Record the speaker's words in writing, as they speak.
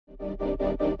What's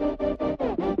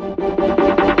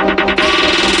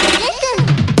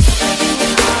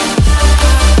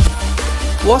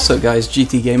up guys,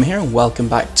 GT Gamer here and welcome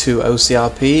back to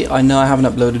OCRP. I know I haven't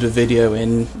uploaded a video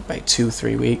in about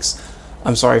 2-3 weeks.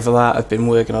 I'm sorry for that, I've been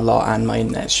working a lot and my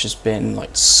internet's just been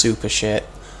like super shit.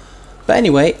 But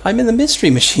anyway, I'm in the Mystery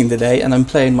Machine today and I'm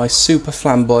playing my super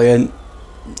flamboyant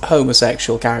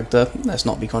homosexual character, let's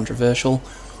not be controversial,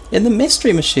 in the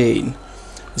Mystery Machine.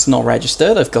 It's not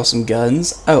registered, I've got some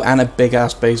guns, oh and a big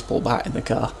ass baseball bat in the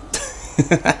car.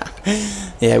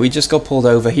 Yeah, we just got pulled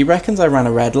over. He reckons I ran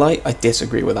a red light. I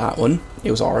disagree with that one.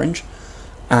 It was orange.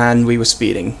 And we were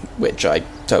speeding, which I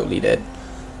totally did.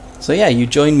 So yeah, you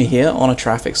joined me here on a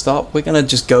traffic stop. We're going to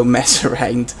just go mess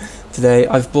around today.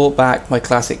 I've brought back my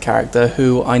classic character,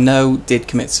 who I know did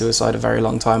commit suicide a very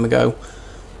long time ago.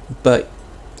 But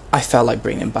I felt like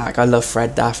bringing him back. I love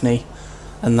Fred Daphny.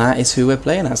 And that is who we're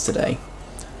playing as today.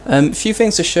 A few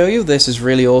things to show you. This is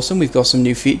really awesome. We've got some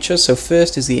new features. So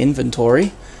first is the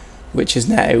inventory, which is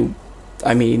now,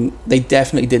 I mean, they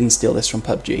definitely didn't steal this from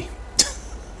PUBG.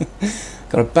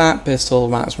 Got a bat, pistol,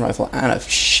 Maxim rifle, and a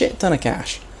shit ton of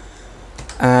cash.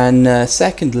 And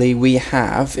secondly, we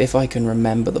have, if I can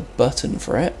remember the button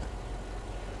for it,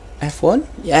 F1?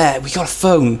 Yeah, we got a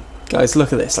phone. Guys,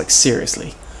 look at this, like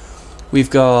seriously. We've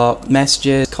got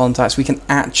messages, contacts. We can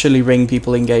actually ring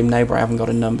people in game now, but I haven't got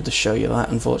a number to show you that,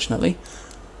 unfortunately.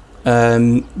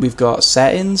 We've got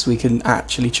settings. We can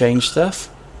actually change stuff.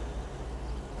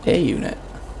 Air unit.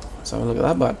 Let's have a look at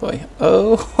that bad boy.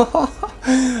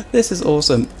 Oh, this is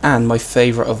awesome. And my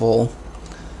favourite of all,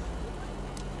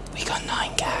 we got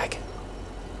 9 gag.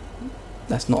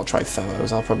 Let's not try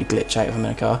photos. I'll probably glitch out if I'm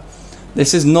in a car.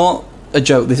 This is not a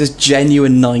joke. This is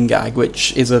genuine 9 gag,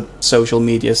 which is a social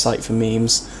media site for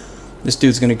memes. This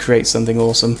dude's going to create something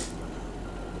awesome.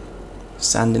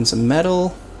 Sanding some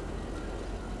metal.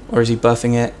 Or is he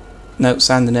buffing it? No,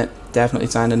 sanding it. Definitely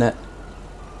sanding it.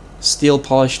 Steel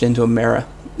polished into a mirror.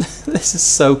 This is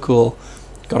so cool.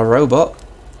 Got a robot.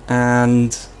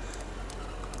 And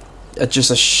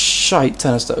just a shite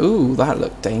ton of stuff. Ooh, that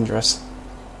looked dangerous.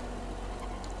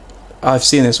 I've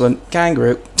seen this one.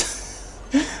 Kangaroo.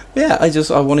 Yeah, I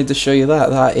wanted to show you that.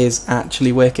 That is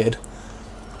actually wicked.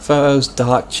 Photos,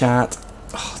 dark chat.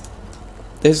 Oh,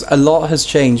 there's a lot has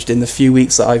changed in the few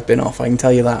weeks that I've been off, I can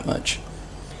tell you that much.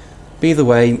 But either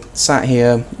way, sat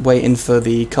here waiting for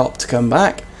the cop to come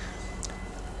back.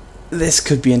 This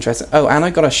could be interesting. Oh, and I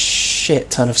got a shit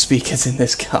ton of speakers in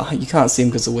this car. You can't see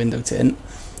them because of the window tint.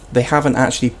 They haven't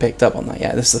actually picked up on that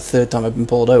yet. This is the 3rd time I've been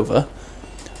pulled over.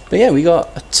 But yeah, we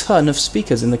got a ton of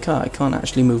speakers in the car. I can't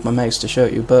actually move my mouse to show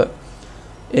you, but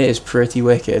it is pretty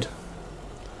wicked.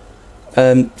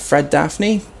 Fred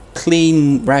Daphny,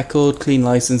 clean record, clean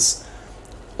license.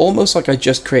 Almost like I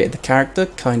just created the character,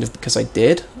 kind of because I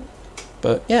did.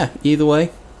 But yeah, either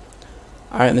way.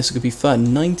 Alright, this could be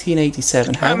fun.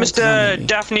 1987. How Mr.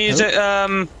 Daphny, is it,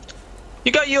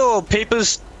 you got your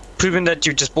papers proving that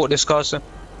you just bought this car, sir?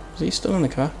 Is he still in the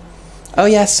car? Oh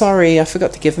yeah, sorry, I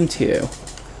forgot to give them to you.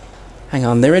 Hang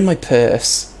on, they're in my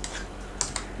purse.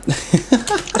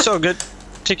 It's all good.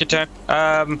 Take your time.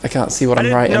 I can't see what I'm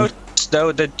writing. I noticed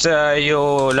though that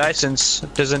your license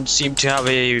doesn't seem to have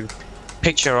a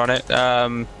picture on it.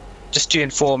 Just to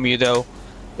inform you though,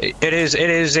 it is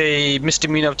a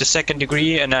misdemeanor of the 2nd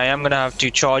degree, and I am gonna have to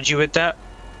charge you with that.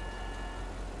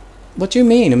 What do you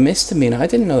mean, a misdemeanor? I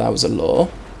didn't know that was a law.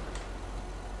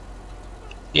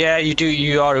 Yeah, you do.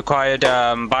 You are required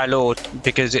by law,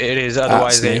 because it is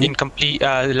otherwise an incomplete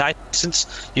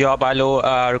license. You are by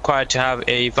law required to have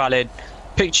a valid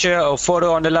picture or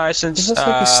photo on the license, like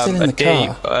you're still in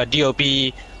the car.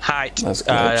 DOB, height,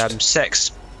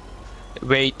 sex,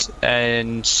 weight,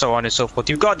 and so on and so forth.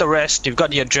 You've got the rest. You've got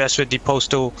the address with the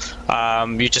postal.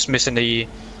 You're just missing the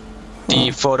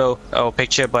photo or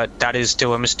picture, but that is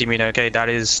still a misdemeanor. Okay, that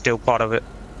is still part of it.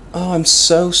 Oh, I'm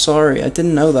so sorry. I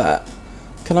didn't know that.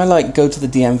 Can I like go to the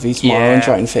DMV tomorrow and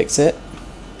try and fix it?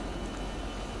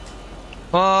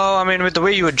 Well, I mean, with the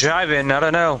way you were driving, I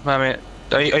don't know. I mean,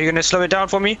 are you gonna slow it down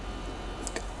for me?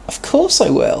 Of course I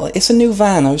will. It's a new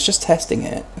van. I was just testing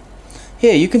it.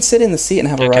 Here, you can sit in the seat and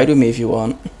have a ride with me if you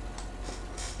want.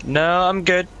 No, I'm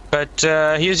good. But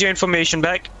here's your information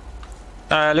back.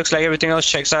 Looks like everything else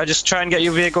checks out. Just try and get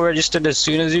your vehicle registered as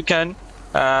soon as you can.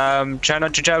 Try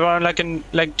not to drive around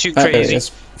like too crazy.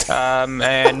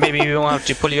 And maybe we won't have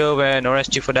to pull you over and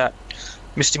arrest you for that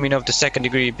misdemeanor of the 2nd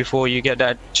degree before you get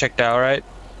that checked out, alright?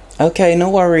 Okay, no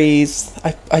worries.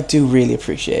 I do really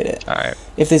appreciate it. Alright.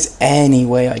 If there's any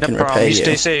way I can repay you.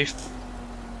 Stay safe.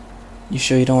 You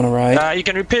sure you don't want to ride? You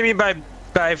can repay me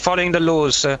by following the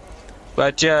laws, sir.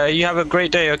 But yeah, you have a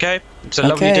great day, okay? It's a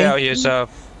lovely day out here, so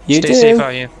stay safe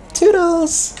out here.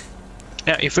 Toodles!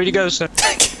 Yeah, you're free to go, sir.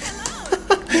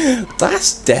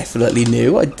 That's definitely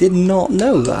new. I did not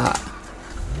know that.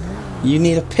 You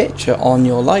need a picture on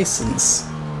your license.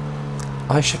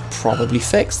 I should probably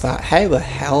fix that. How the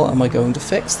hell am I going to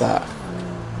fix that?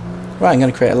 Right, I'm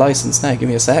going to create a license now. Give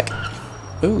me a sec.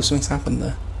 Ooh, something's happened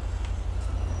there.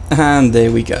 And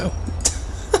there we go.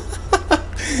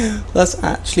 That's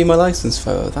actually my license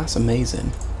photo. That's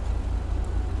amazing.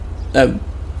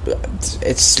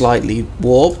 It's slightly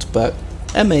warped, but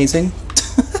amazing.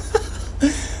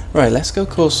 Right, let's go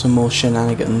cause some more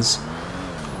shenanigans.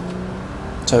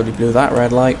 Totally blew that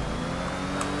red light.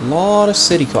 A lot of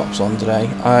city cops on today.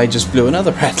 I just blew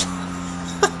another red light.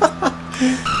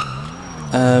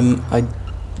 I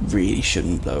really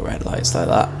shouldn't blow red lights like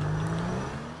that.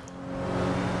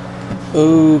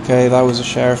 Okay, that was a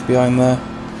sheriff behind there.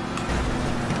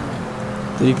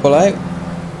 Did he pull out?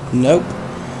 Nope.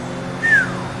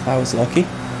 That was lucky.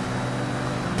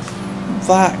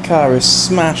 That car is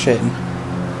smashing.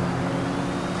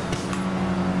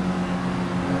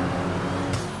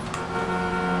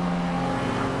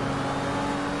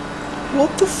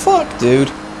 What the fuck,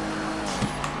 dude?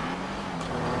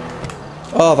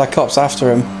 Oh, that cop's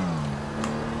after him.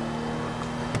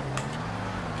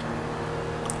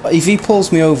 If he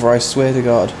pulls me over, I swear to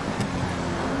God.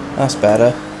 That's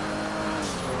better.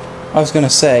 I was gonna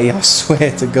say, I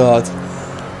swear to God.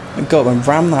 God, and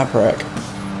ram that brick.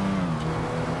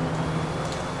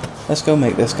 Let's go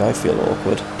make this guy feel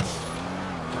awkward.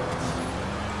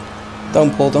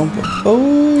 Don't pull, don't pull.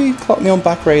 Oh, he caught me on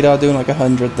back radar doing like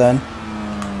 100 then.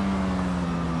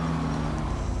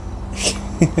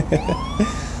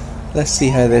 Let's see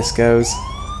how this goes.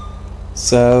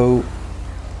 So,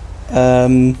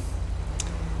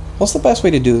 what's the best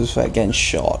way to do this without getting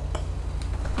shot?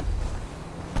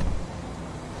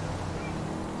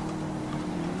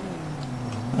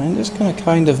 I'm just gonna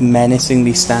kind of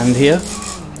menacingly stand here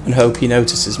and hope he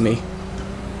notices me.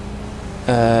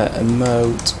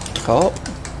 Emote cop.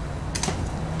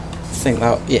 I think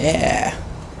that, yeah.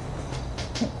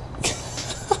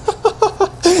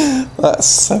 That's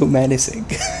so menacing.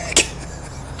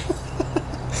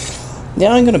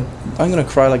 Yeah, I'm gonna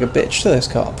cry like a bitch to this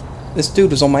cop. This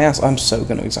dude was on my ass. I'm so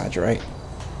gonna exaggerate.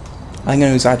 I'm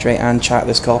gonna exaggerate and chat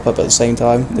this cop up at the same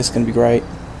time. This is gonna be great.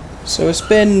 So it's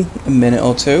been a minute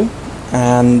or two,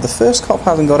 and the first cop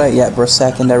hasn't got out yet, but a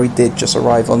secondary did just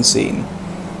arrive on scene.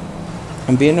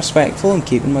 I'm being respectful and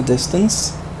keeping my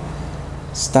distance.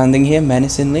 Standing here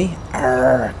menacingly,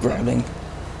 growling.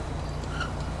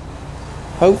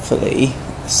 Hopefully,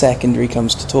 the secondary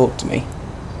comes to talk to me.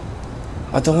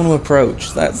 I don't want to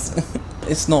approach. That's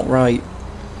it's not right.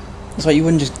 It's like you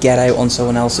wouldn't just get out on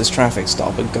someone else's traffic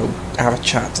stop and go have a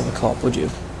chat to the cop, would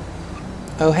you?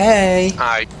 Oh, hey!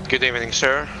 Hi, good evening,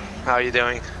 sir. How are you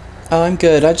doing? Oh, I'm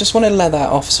good. I just wanted to let that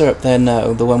officer up there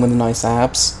know, the one with the nice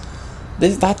abs.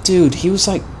 That dude, he was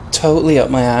like totally up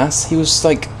my ass. He was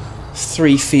like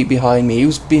 3 feet behind me. He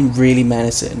was being really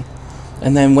menacing.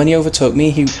 And then when he overtook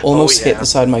me, he almost hit the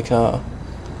side of my car.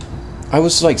 I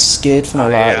was like scared for my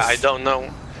life. Yeah, I don't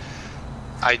know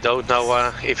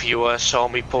if you saw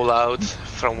me pull out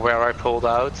from where I pulled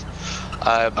out,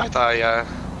 but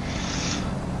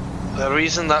the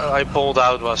reason that I pulled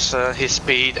out was his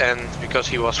speed, and because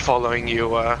he was following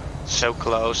you so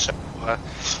close.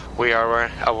 We are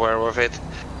aware of it.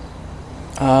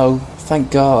 Oh,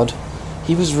 thank God.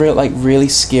 He was really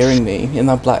scaring me in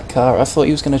that black car. I thought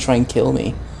he was going to try and kill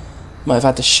me. Might have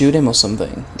had to shoot him or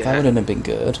something. Yeah. That wouldn't have been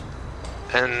good.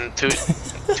 And to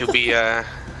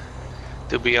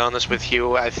be honest with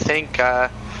you, I think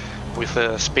with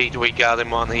the speed we got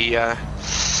him on, he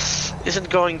isn't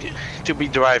going to be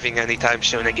driving anytime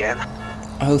soon again.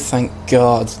 Oh, thank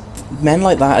God. Men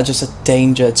like that are just a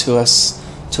danger to us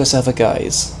other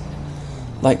guys.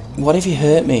 Like, what if he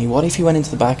hurt me? What if he went into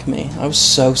the back of me? I was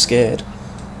so scared.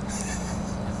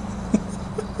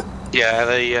 Yeah,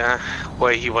 the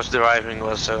way he was driving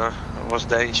was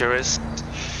dangerous.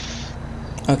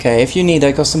 Okay, if you need,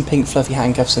 I got some pink fluffy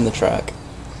handcuffs in the truck.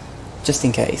 Just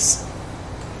in case.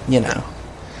 You know.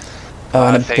 Oh,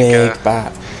 and a big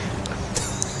bat.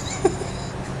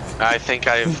 I think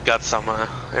I've got some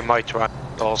in my truck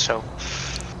also.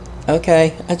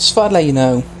 Okay, I just thought I'd let you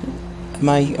know. Am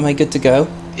I good to go?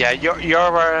 Yeah, you're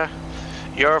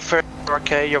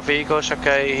okay. Your vehicle's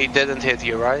okay. He didn't hit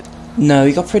you, right? No,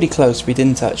 he got pretty close, but he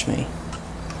didn't touch me.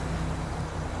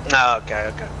 No,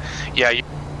 okay. Yeah,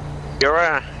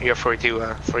 you're free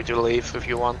to leave if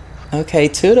you want. Okay,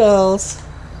 toodles.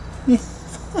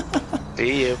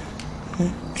 See you.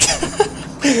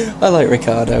 I like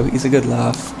Ricardo, he's a good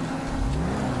laugh.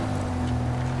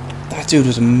 That dude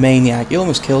was a maniac, he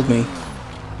almost killed me.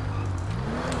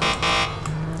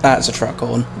 That's a truck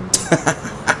horn.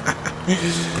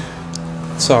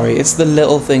 Sorry, it's the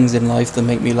little things in life that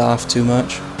make me laugh too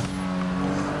much.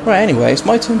 Right, anyway, it's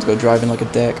my turn to go driving like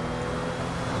a dick.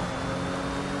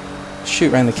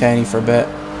 Shoot around the county for a bit.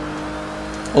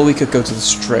 Or we could go to the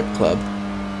strip club.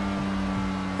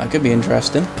 That could be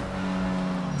interesting.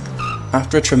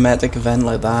 After a traumatic event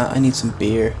like that, I need some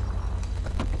beer.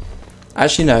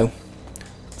 Actually, no.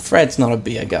 Fred's not a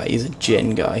beer guy, he's a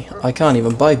gin guy. I can't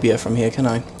even buy beer from here, can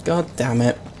I? God damn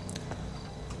it.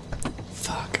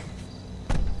 Fuck.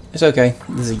 It's okay,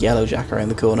 there's a yellow jack around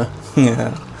the corner.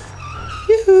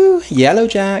 Yoo-hoo! Yellow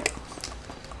jack!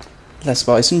 Let's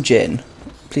buy some gin.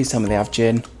 Please tell me they have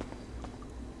gin.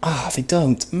 Ah, they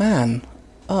don't. Man.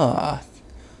 Ah.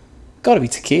 Gotta be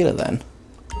tequila then.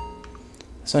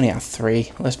 Let's only have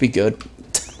 3. Let's be good.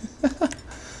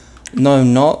 No,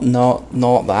 not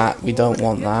that. We don't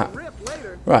want that.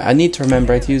 Right, I need to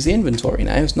remember how to use the inventory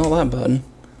now. It's not that button.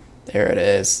 There it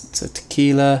is. It's a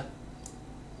tequila.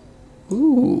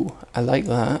 Ooh, I like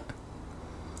that.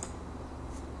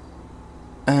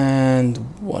 And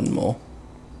one more.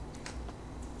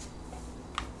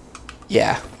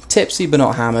 Yeah, tipsy but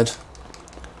not hammered.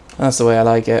 That's the way I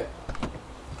like it.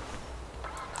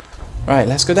 Right,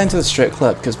 let's go down to the strip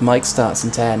club because Mike starts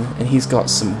in 10 and he's got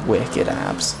some wicked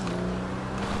abs.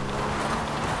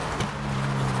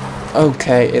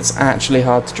 Okay, it's actually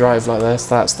hard to drive like this.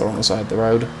 That's the wrong side of the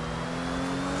road.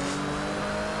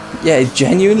 Yeah, it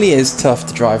genuinely is tough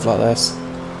to drive like this.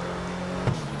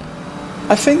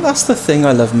 I think that's the thing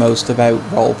I love most about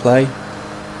roleplay.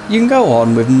 You can go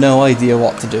on with no idea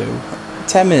what to do.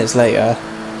 10 minutes later,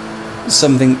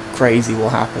 something crazy will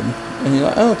happen. And you're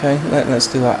like, oh, okay, let's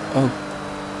do that. Oh,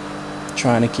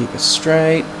 trying to keep it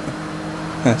straight.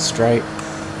 Straight.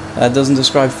 That doesn't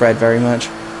describe Fred very much.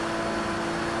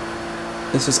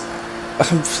 This is...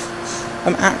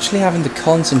 I'm actually having to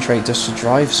concentrate just to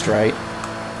drive straight.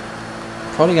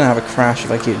 Probably gonna have a crash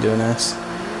if I keep doing this.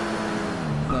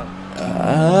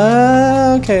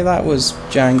 Okay, that was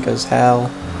jank as hell.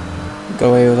 Go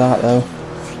away with that though.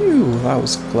 Phew, that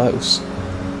was close.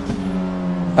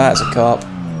 That's a cop.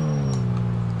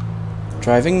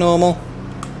 Driving normal.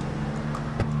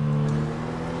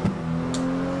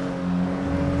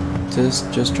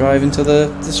 Just driving to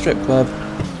the strip club.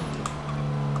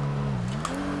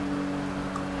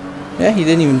 Yeah, he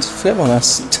didn't even flip on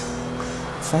us.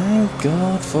 Thank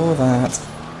God for that.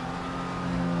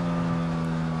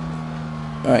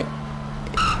 Right.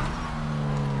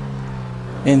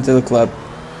 Into the club.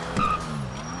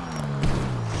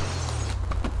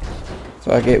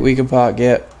 Fuck it, we can park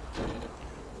it.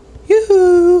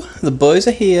 Yoo-hoo! The boys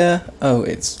are here. Oh,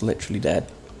 it's literally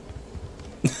dead.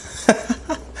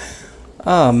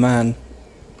 Oh man.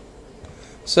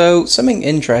 So, something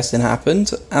interesting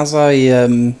happened. As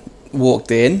I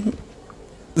walked in,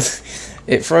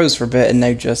 it froze for a bit and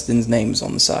now Justin's name's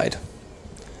on the side.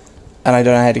 And I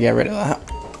don't know how to get rid of that.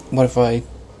 What if I...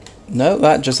 No,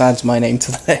 that just adds my name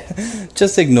to the...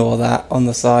 Just ignore that on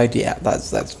the side. Yeah,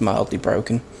 that's mildly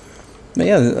broken. But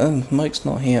yeah, Mike's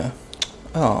not here.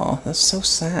 Aw, that's so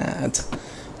sad.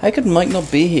 How could Mike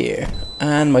not be here?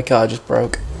 And my car just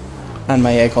broke. And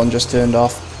my aircon just turned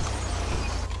off.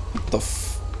 What the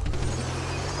f...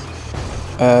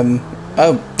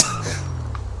 Oh.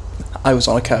 I was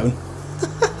on a cone.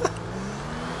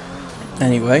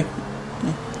 Anyway.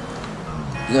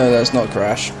 No, that's not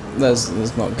crash.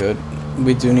 That's not good.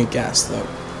 We do need gas though.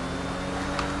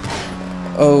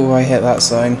 Oh, I hit that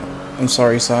sign. I'm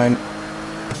sorry, sign.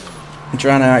 I'm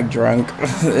trying to act drunk.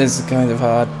 It's kind of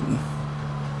hard.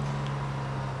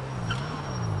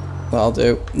 That'll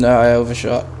do. No, I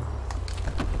overshot.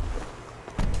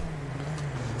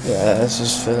 Yeah, let's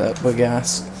just fill up with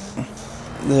gas.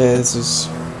 This is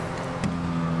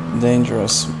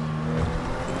dangerous.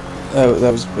 Oh,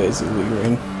 that was basically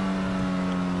green.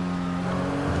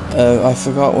 I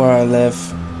forgot where I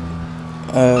live.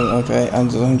 Okay, I'm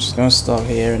just gonna stop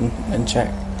here and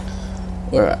check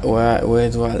where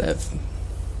do I live.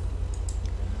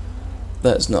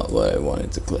 That's not what I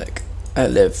wanted to click. I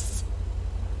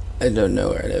don't know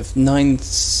where I live.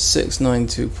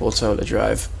 9692 Portola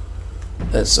Drive.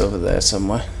 That's over there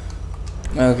somewhere.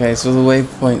 Okay, so the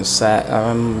waypoint's set.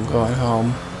 I'm going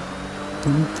home.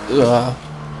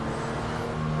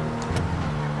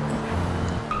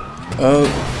 Oh,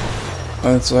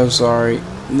 I'm so sorry.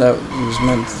 That was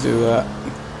meant to do that.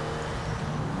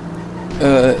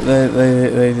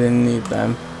 They didn't need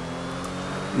them.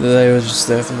 They were just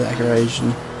there for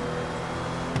decoration.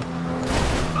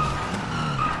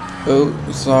 Oh,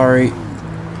 sorry.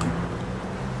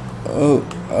 Oh,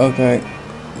 okay.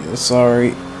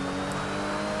 Sorry.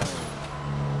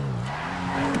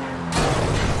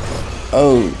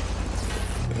 Oh.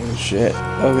 Oh shit.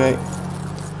 Okay.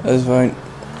 That's fine.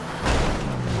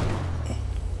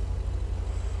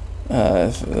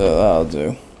 That'll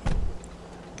do.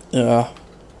 Yeah.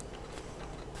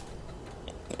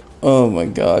 Oh my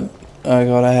god. I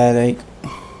got a headache.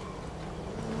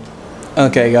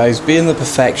 Okay guys, being the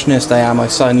perfectionist I am, I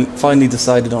finally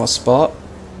decided on a spot.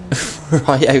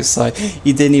 Right outside.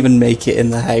 He didn't even make it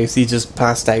in the house, he just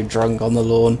passed out drunk on the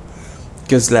lawn.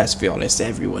 Because let's be honest,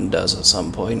 everyone does at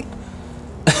some point.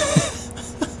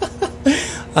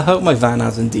 I hope my van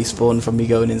hasn't despawned from me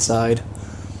going inside.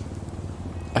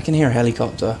 I can hear a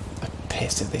helicopter. I'm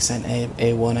pissed if they sent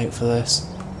A1 out for this.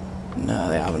 No,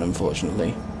 they haven't,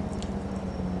 unfortunately.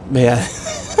 But yeah.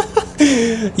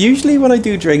 Usually when I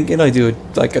do drinking, I do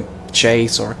like a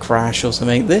chase or a crash or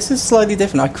something. This is slightly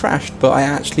different. I crashed, but I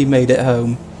actually made it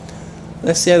home.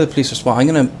 Let's see how the police respond. I'm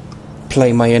going to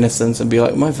play my innocence and be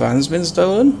like, my van's been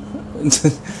stolen.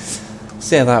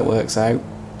 See how that works out.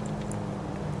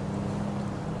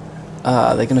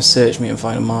 They're going to search me and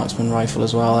find a marksman rifle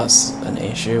as well. That's an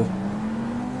issue.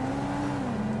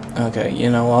 Okay,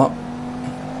 you know what?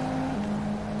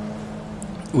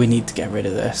 We need to get rid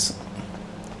of this.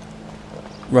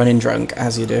 Running drunk,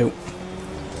 as you do.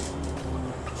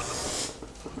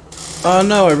 Oh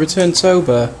no, I returned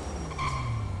sober.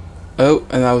 Oh,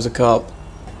 and that was a cop.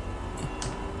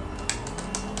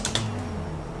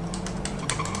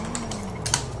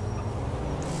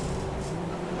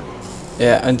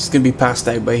 Yeah, I'm just gonna be passed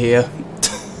out by here.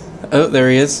 Oh, there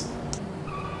he is.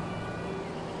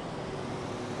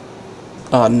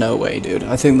 Oh, no way, dude.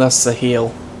 I think that's the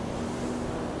heel.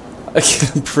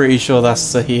 I'm pretty sure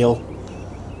that's the heel.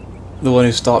 The one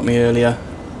who stopped me earlier.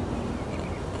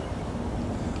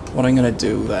 What I'm gonna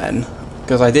do then,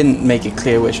 because I didn't make it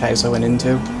clear which house I went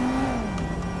into,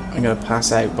 I'm gonna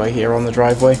pass out by here on the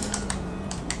driveway.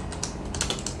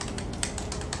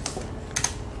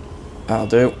 I'll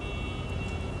do.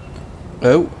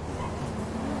 Oh.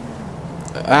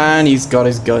 And he's got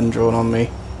his gun drawn on me.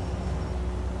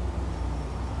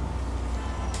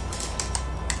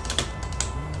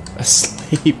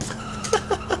 Asleep.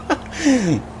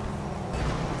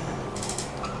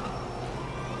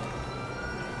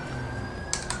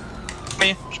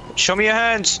 Show me your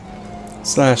hands.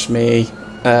 Slash me.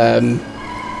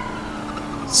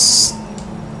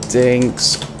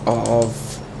 Stinks of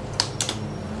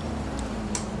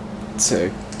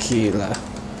tequila.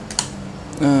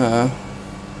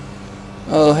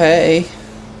 Oh hey.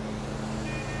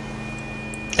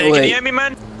 Hey, can you hear me,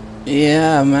 man?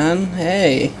 Yeah, man.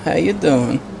 Hey, how you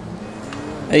doing?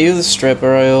 Are you the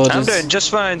stripper I ordered? I'm doing just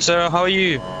fine, sir. How are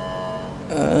you?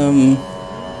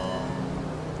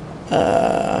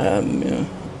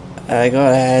 I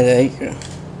got a headache.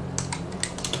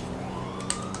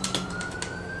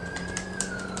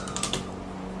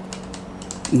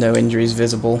 No injuries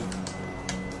visible.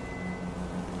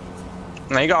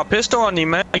 Now you got a pistol on you,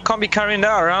 man. You can't be carrying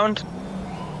that around.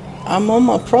 I'm on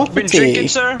my property. Been drinking,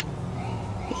 sir?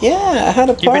 Yeah, I had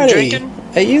a party. You been drinking?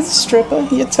 Are you the stripper?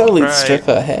 You're totally the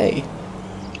stripper. Hey.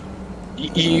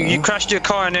 You crashed your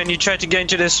car and then you tried to get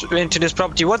into this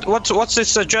property. What's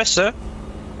this address, sir?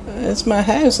 It's my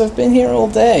house. I've been here all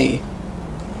day.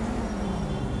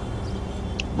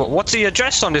 But what's the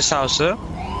address on this house, sir?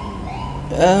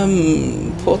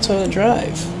 Portola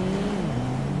Drive.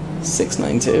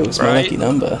 692. It's my lucky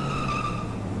number.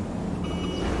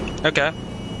 Okay.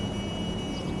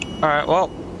 Alright, well,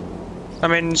 I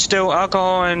mean, still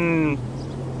alcohol and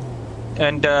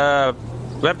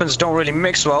weapons don't really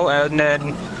mix well, and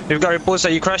then we've got reports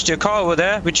that you crashed your car over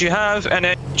there, which you have, and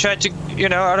then tried to, you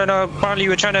know, I don't know, apparently you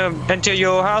were trying to enter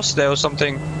your house there or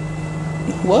something.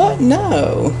 What?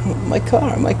 No. My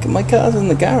car's in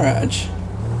the garage.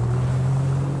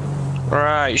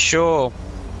 Right, sure.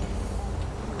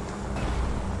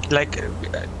 Like,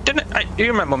 you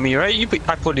remember me, right?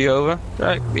 I pulled you over,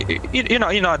 right?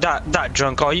 You're not that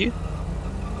drunk, are you?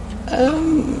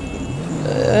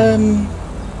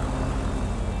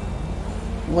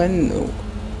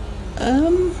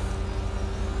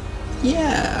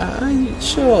 Yeah, I'm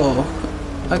sure.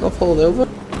 I got pulled over.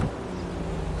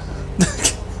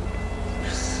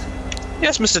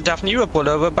 Yes, Mr. Daphne, you were pulled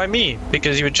over by me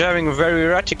because you were driving very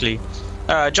erratically.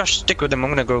 Josh, stick with them.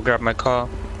 I'm gonna go grab my car.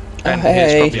 And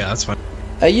hey. Yeah, that's fine.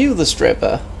 Are you the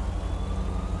stripper?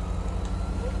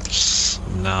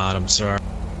 Not, I'm sorry.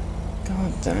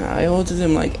 God damn, I ordered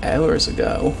him like hours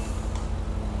ago.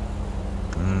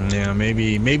 Yeah,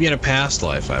 maybe in a past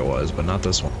life I was, but not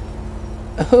this one.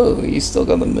 Oh, you still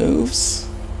got the moves?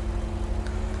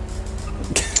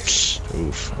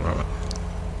 Oof.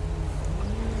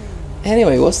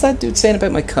 Anyway, what's that dude saying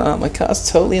about my car? My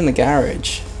car's totally in the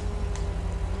garage.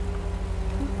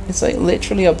 It's like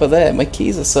literally up there. My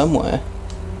keys are somewhere.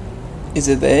 Is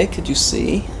it there? Could you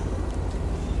see?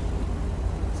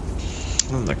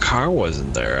 Well, the car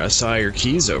wasn't there. I saw your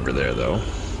keys over there, though.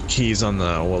 Keys on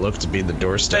the what looked to be the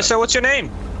doorstep. Hey, so what's your name?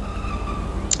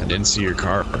 I didn't see your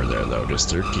car over there, though. Just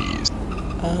their keys.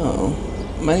 Oh,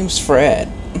 my name's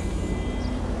Fred.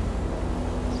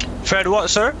 Fred what,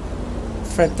 sir?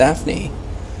 Fred Daphny.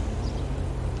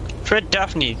 Fred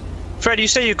Daphny. Fred, you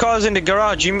say your car's in the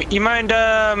garage. You mind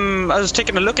us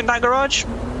taking a look in that garage?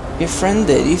 Your friend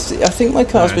did. I think my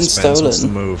car's been stolen. What's the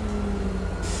move?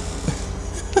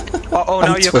 Oh,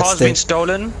 now your car's been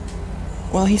stolen?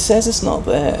 Well, he says it's not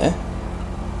there.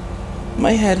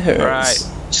 My head hurts.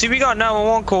 Right. See, we got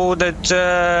 911 call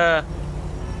that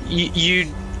you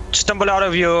stumbled out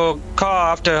of your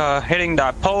car after hitting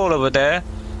that pole over there,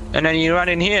 and then you ran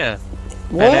in here.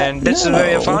 What? And then this is where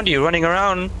I No. found you, running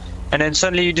around. And then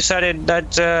suddenly you decided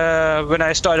that when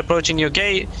I started approaching your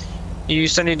gate, you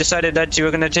suddenly decided that you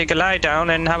were going to take a lie down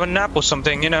and have a nap or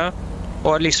something, you know?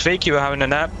 Or at least fake you were having a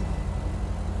nap.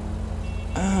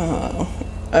 Oh,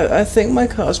 I think my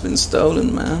car's been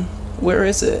stolen, man. Where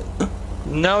is it?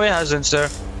 No, it hasn't, sir.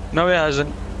 No, it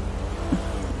hasn't.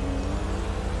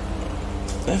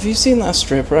 Have you seen that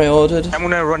stripper I ordered? I'm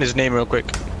going to run his name real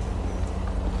quick.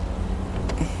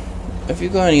 Have you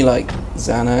got any, like,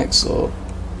 Xanax or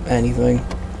anything?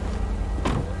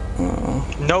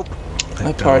 Oh, Nope.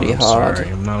 I party I'm hard. Sorry,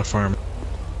 I'm not a farmer.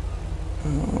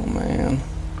 Oh, man.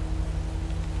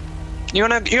 You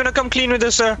wanna come clean with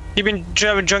this, sir? You been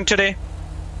driving drunk today?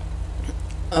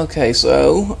 Okay,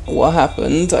 so what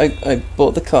happened? I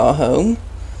brought the car home.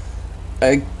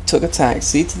 I took a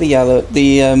taxi to the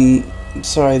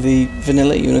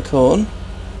vanilla unicorn.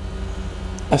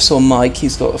 I saw Mike.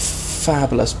 He's got a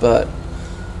fabulous butt.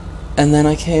 And then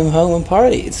I came home and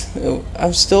partied.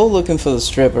 I'm still looking for the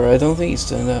stripper. I don't think he's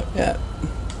turned up yet.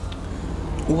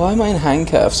 Why am I in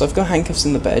handcuffs? I've got handcuffs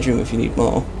in the bedroom if you need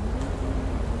more.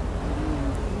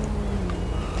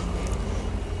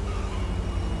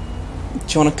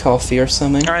 Do you want a coffee or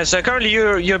something? Alright, so currently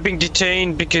you're being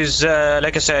detained because,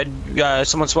 like I said,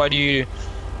 someone spotted you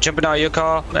jumping out of your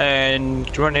car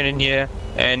and running in here,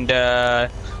 and I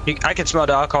can smell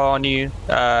the alcohol on you,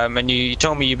 and you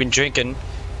told me you've been drinking.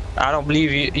 I don't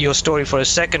believe your story for a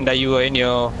second that you were in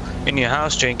your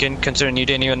house drinking, considering you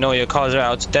didn't even know your cars are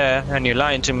out there, and you're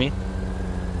lying to me.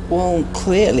 Well,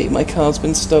 clearly my car's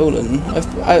been stolen.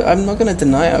 I'm not going to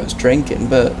deny I was drinking,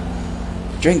 but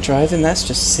drink driving, that's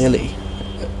just silly.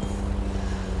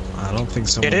 I don't think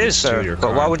someone It is, would steal sir, your but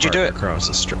car why and would you park do it? across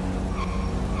the street?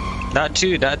 That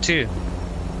too.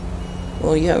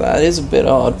 Well, yeah, that is a bit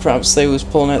odd. Perhaps they was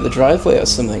pulling out the driveway or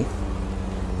something.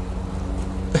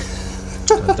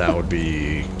 That would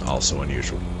be also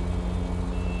unusual.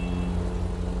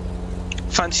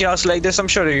 Fancy house like this, I'm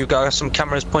sure you got some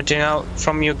cameras pointing out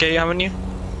from your gate, haven't you?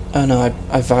 Oh no,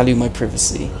 I value my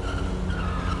privacy.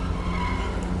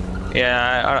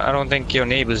 Yeah, I don't think your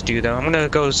neighbors do though. I'm gonna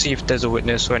go see if there's a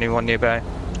witness or anyone nearby.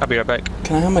 I'll be right back.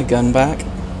 Can I have my gun back?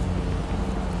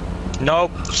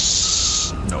 Nope.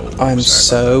 No. I'm sorry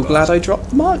so about that, glad I dropped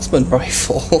the marksman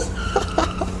rifle.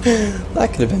 That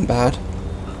could have been bad.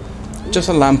 Just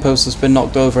a lamppost that's been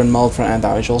knocked over and mauled front end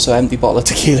damage. Also, empty bottle of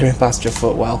tequila in passenger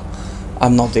footwell.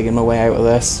 I'm not digging my way out of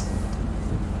this.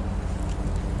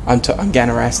 I'm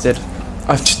getting arrested.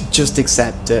 I've just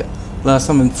accept it. Last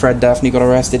time Fred Daphny got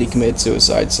arrested, he committed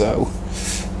suicide. So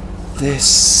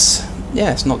this,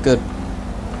 yeah, it's not good.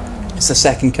 It's the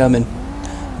second coming.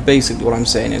 Basically, what I'm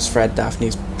saying is Fred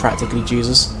Daphny's practically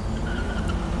Jesus.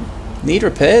 Need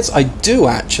repairs? I do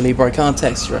actually, but I can't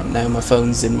text you right now. My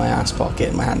phone's in my ass pocket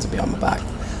and my hands are behind my back.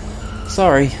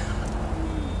 Sorry.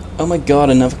 Oh my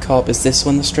god, another cop. Is this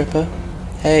one the stripper?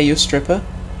 Hey, you stripper?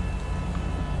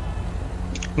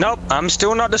 Nope, I'm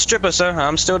still not the stripper, sir.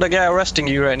 I'm still the guy arresting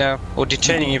you right now. Or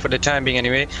detaining you for the time being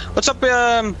anyway. What's up,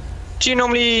 do you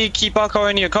normally keep alcohol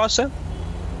in your car, sir?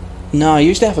 No, I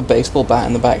usually have a baseball bat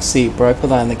in the back seat, but I put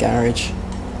that in the garage.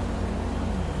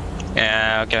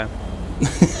 Yeah, okay.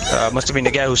 Must have been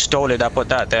the guy who stole it that put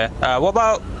that there. What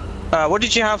about, what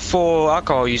did you have for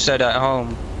alcohol you said at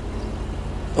home?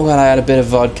 Well, I had a bit of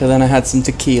vodka, then I had some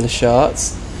tequila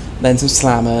shots, then some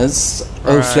slammers.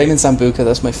 Oh, Right. Flaming Sambuca,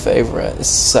 that's my favourite. It's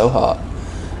so hot.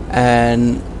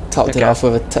 And topped it off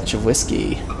with a touch of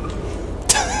whiskey.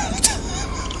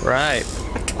 Right.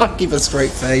 I can't keep a straight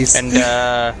face. And,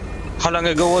 how long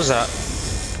ago was that?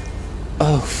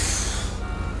 Oh,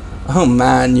 Oh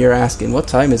man, you're asking. What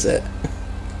time is it?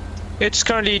 It's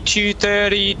currently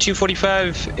 2:30,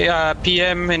 2:45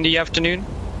 p.m. in the afternoon.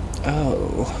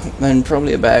 Oh, then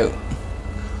probably about,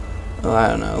 oh, I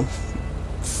don't know,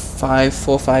 4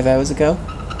 or 5 hours ago.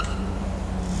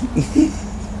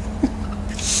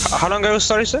 How long ago,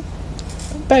 sorry, sir?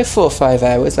 About 4 or 5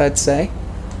 hours, I'd say.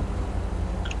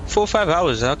 4 or 5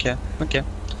 hours, okay, okay.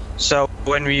 So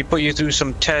when we put you through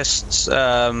some tests,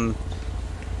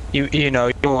 you know,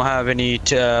 you won't have any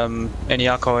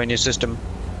alcohol in your system.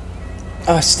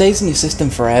 Oh, it stays in your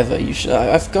system forever. You should.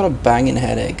 I've got a banging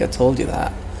headache. I told you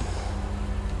that.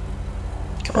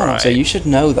 Come on, so you should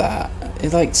know that.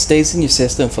 It like stays in your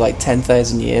system for like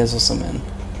 10,000 years or something.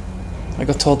 I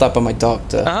got told that by my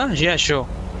doctor. Yeah, sure.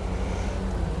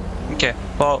 Okay,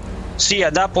 well, see,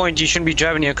 at that point you shouldn't be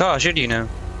driving your car, should you now?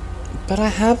 But I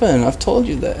haven't. I've told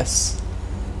you this.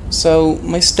 So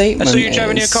my statement is... So you're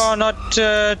driving your car not,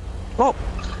 well,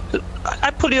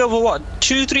 I pulled you over, what,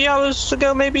 2-3 hours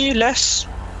ago, maybe? Less?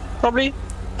 Probably?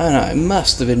 I don't know, it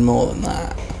must have been more than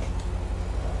that.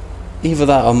 Either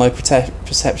that or my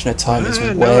perception of time is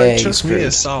way no, it took screwed. me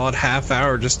a solid half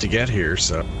hour just to get here,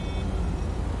 so...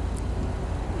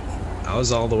 I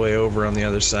was all the way over on the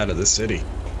other side of the city.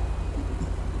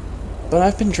 But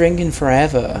I've been drinking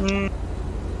forever. Do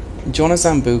you want a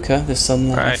Zambuca? There's some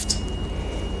left.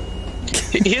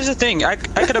 Here's the thing,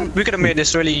 we could have made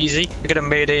this really easy. We could have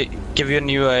made it, given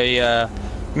you a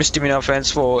misdemeanor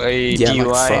offense for a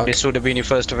DUI. This would have been your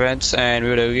first offense, and we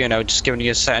would have, you know, just given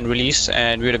you a set and release,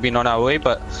 and we would have been on our way.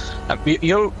 But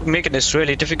you're making this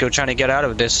really difficult trying to get out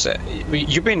of this.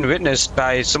 You've been witnessed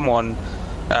by someone,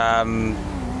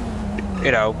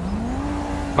 you know,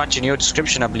 matching your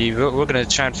description, I believe. We're gonna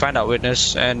try and find that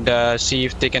witness and see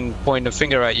if they can point a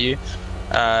finger at you.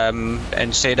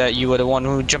 And say that you were the one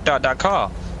who jumped out that car,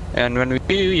 and when we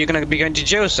do, you're gonna be going to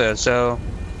jail, sir. So,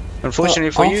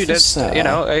 unfortunately for you, that's, you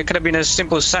know, it could have been a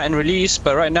simple sat and release,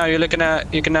 but right now you're looking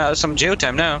at some jail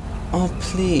time now. Oh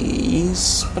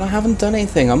please, but I haven't done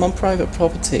anything. I'm on private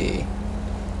property.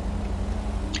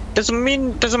 Doesn't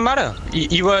matter.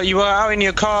 You were out in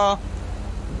your car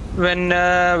when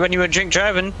you were drink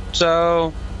driving,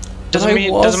 so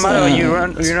doesn't matter. You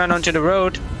ran onto the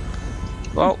road.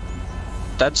 Well,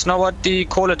 that's not what the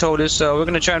caller told us, so we're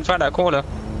gonna try and find that caller.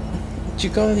 Do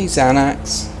you got any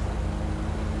Xanax?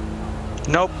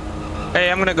 Nope.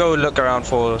 Hey, I'm gonna go look around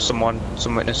for some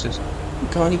witnesses.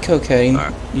 Got any cocaine?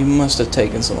 You must have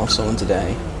taken some off someone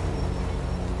today.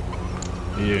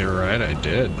 You're right, I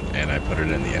did, and I put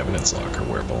it in the evidence locker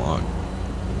where it belonged.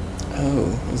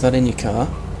 Oh, is that in your car?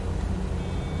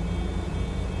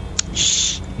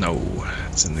 No,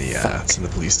 it's in the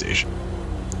police station.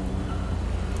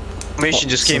 Information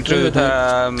just came through.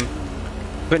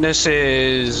 Witness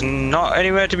is not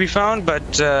anywhere to be found, but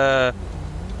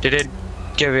they did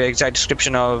give an exact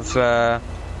description of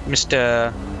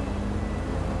Mr.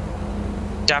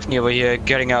 Daphny over here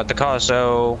getting out the car.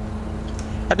 So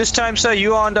at this time, sir,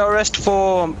 you are under arrest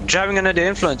for driving under the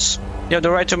influence. You have the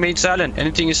right to remain silent.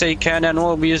 Anything you say can and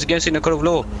will be used against you in the court of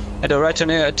law. And the right to an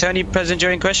attorney present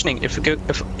during questioning.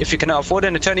 If you cannot afford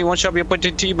an attorney, one shall be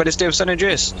appointed to you by the state of San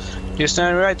Andreas. Do you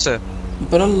stand right, sir?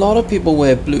 But a lot of people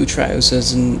wear blue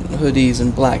trousers and hoodies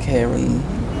and black hair and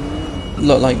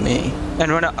look like me.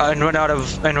 And run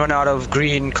out of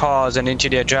green cars and into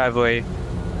their driveway.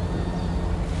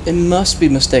 It must be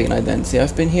mistaken identity.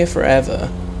 I've been here forever.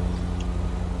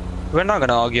 We're not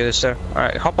gonna argue this, sir. All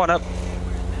right, hop on up.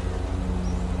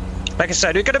 Like I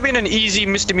said, it could have been an easy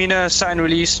misdemeanor sign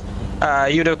release.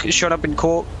 You'd have shown up in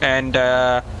court, and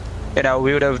you know,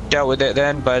 we would have dealt with it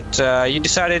then. But you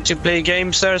decided to play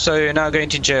games, sir, so you're now going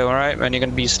to jail, all right? And you're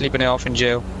gonna be sleeping it off in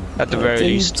jail, at the very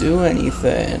least. I didn't do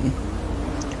anything.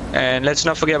 And let's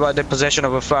not forget about the possession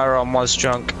of a firearm whilst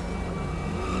drunk.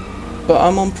 But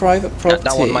I'm on private property.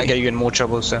 That one might get you in more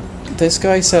trouble, sir. This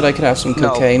guy said I could have some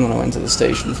cocaine when I went to the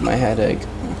station for my headache.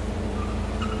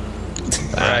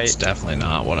 That's definitely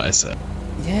not what I said.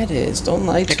 Yeah, it is. Don't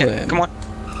lie to him. Come on.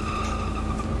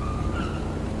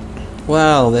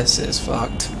 Well, this is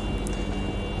fucked.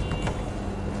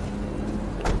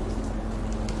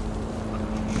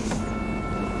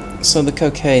 So the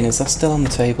cocaine, is that still on the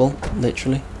table?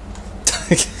 Literally.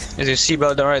 Is your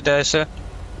seatbelt right there, sir?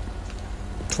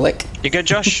 Click. You good,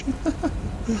 Josh?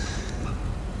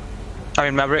 I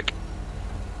mean, Maverick.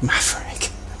 Maverick.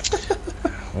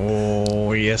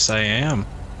 Oh, yes I am.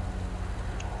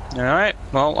 Alright,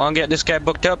 well, I'll get this guy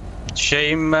booked up.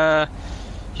 Shame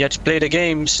he had to play the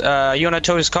games. You wanna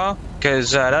tow his car?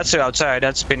 Because that's still outside.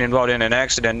 That's been involved in an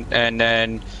accident. And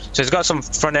then, so it's got some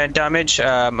front end damage.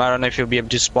 I don't know if you'll be able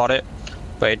to spot it.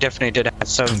 but it definitely did have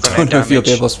some I don't know if you'll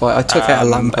be able to spot. I took out a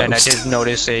lamppost. And I did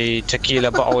notice a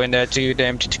tequila bottle in there too, the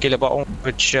empty tequila bottle,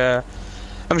 which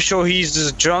I'm sure he's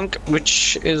just drunk,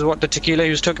 which is what the tequila he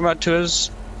was talking about to us.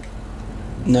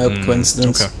 Nope,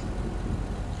 coincidence. Okay.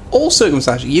 All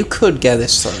circumstances, you could get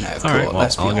this thrown out of court. Alright, well,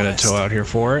 Let's be I'll get a honest. tow out here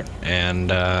for it,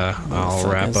 and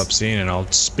I'll wrap up scene, and I'll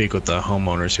speak with the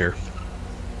homeowners here.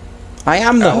 I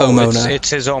am the homeowner. It's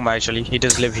his home, actually. He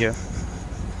does live here.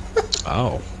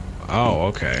 Oh,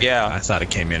 okay. Yeah. I thought it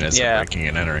came in as a breaking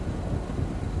and entering.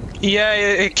 Yeah,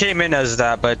 it came in as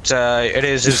that, but it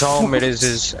is his home, it is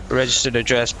his registered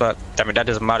address, but I mean, that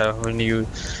doesn't matter when you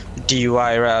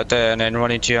DUI right out there and then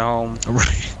run into your home.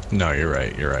 Right. No, you're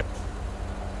right, you're right.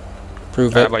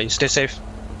 Prove Alright, it. buddy, stay safe.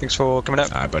 Thanks for coming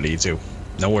up. Alright, buddy, you too.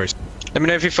 No worries. Let me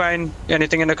know if you find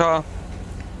anything in the car.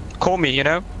 Call me, you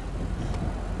know?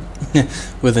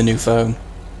 With a new phone.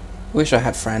 Wish I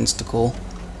had friends to call.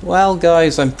 Well,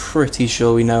 guys, I'm pretty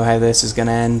sure we know how this is going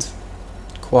to end.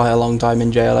 Quite a long time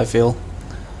in jail, I feel.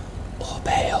 Or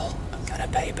bail. I'm going to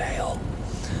pay bail.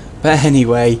 But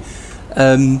anyway,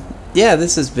 yeah,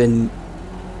 this has been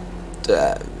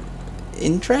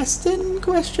interesting,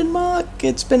 question mark.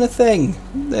 It's been a thing.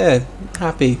 Yeah,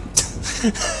 happy.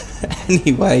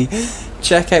 Anyway,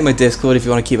 check out my Discord if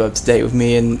you want to keep up to date with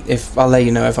me, and if I'll let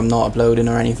you know if I'm not uploading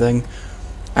or anything.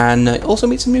 And also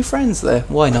meet some new friends there.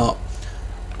 Why not?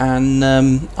 And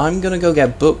I'm gonna go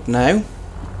get booked now.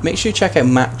 Make sure you check out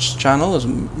Matt's channel as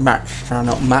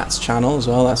Matt's channel as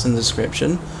well. That's in the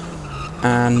description.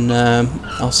 And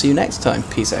I'll see you next time.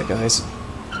 Peace out, guys.